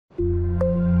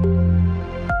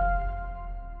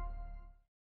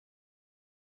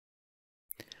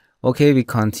Okay, we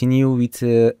continue with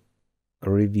a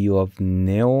review of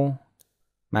neon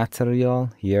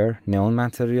material here. Neon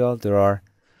material, there are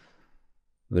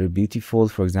very beautiful.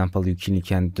 For example, you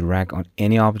can drag on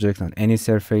any object on any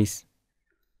surface.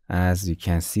 As you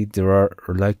can see, there are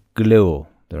like glow.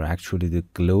 They're actually the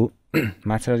glow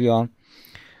material.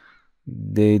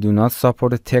 They do not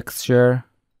support the texture.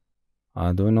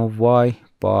 I don't know why,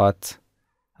 but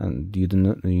you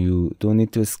don't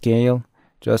need to scale.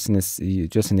 Just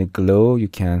in a glow, you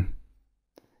can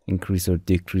increase or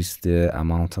decrease the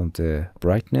amount of the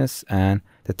brightness and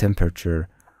the temperature,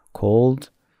 cold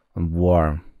and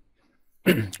warm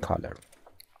color.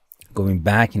 Going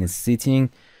back in the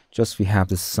setting, just we have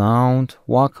the sound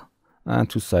walk and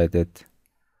two-sided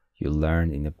you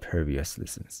learned in the previous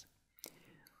lessons.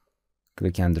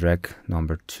 Click and drag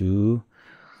number 2,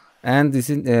 and this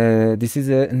is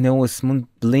a no smooth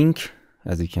blink.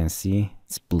 As you can see,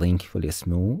 it's blink fully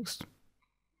smooth.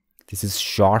 This is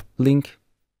sharp blink,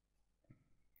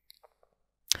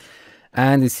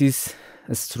 and this is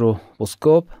a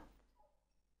stroboscope,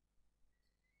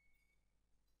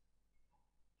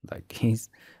 like this,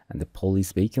 and the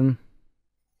police beacon.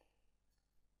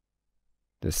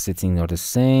 The settings are the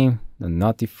same, they're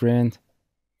not different.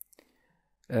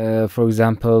 For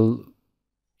example,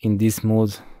 in this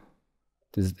mode,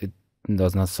 it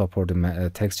does not support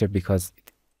the texture because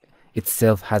it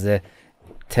itself has a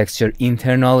texture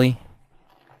internally.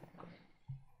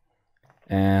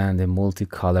 And the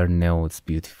multicolor now, it's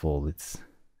beautiful. It's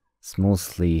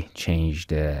smoothly change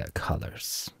the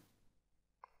colors.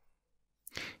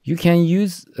 You can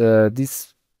use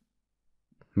this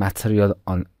material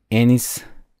on any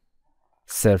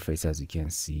surface. As you can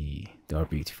see, they are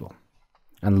beautiful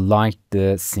and like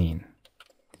the scene.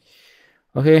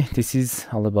 Okay, this is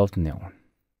all about neon.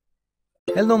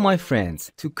 Hello my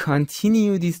friends, to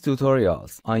continue these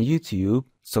tutorials on YouTube,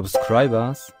 subscribe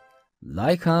us,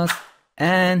 like us,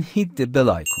 and hit the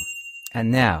bell icon.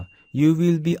 And now you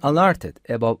will be alerted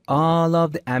about all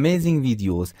of the amazing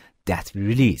videos that we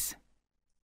release.